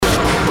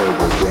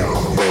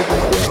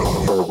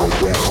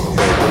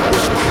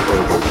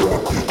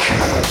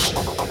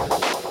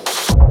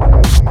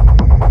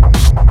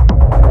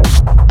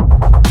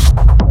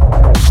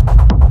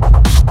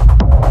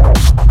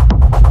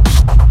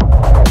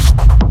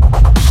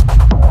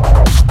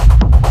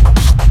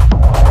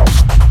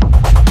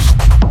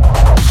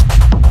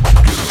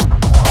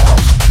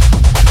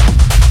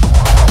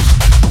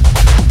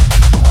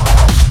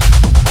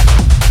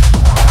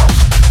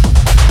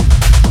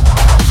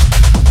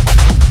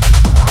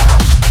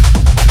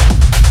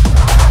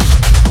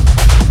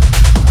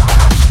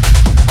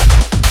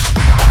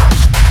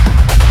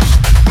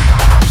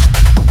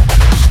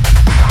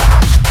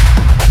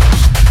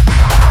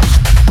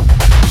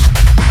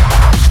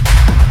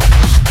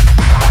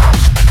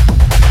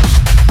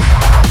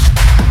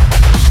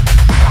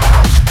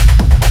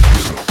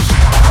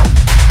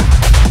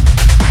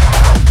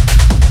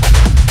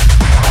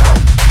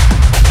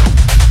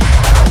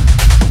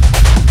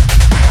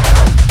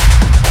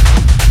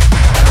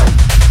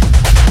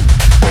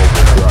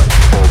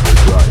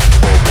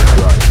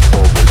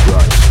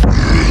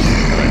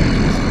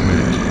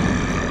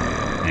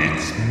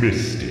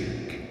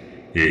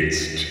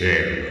It's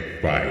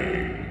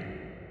terrifying.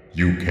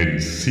 You can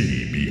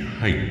see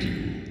behind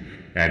you,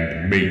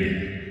 and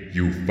maybe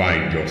you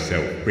find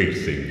yourself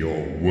facing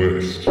your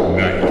worst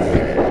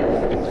nightmare.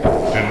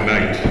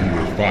 Tonight you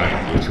will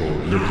find what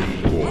you're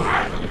looking for,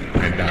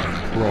 and I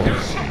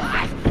promise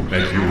you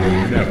that you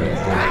will never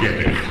forget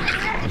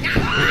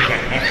it.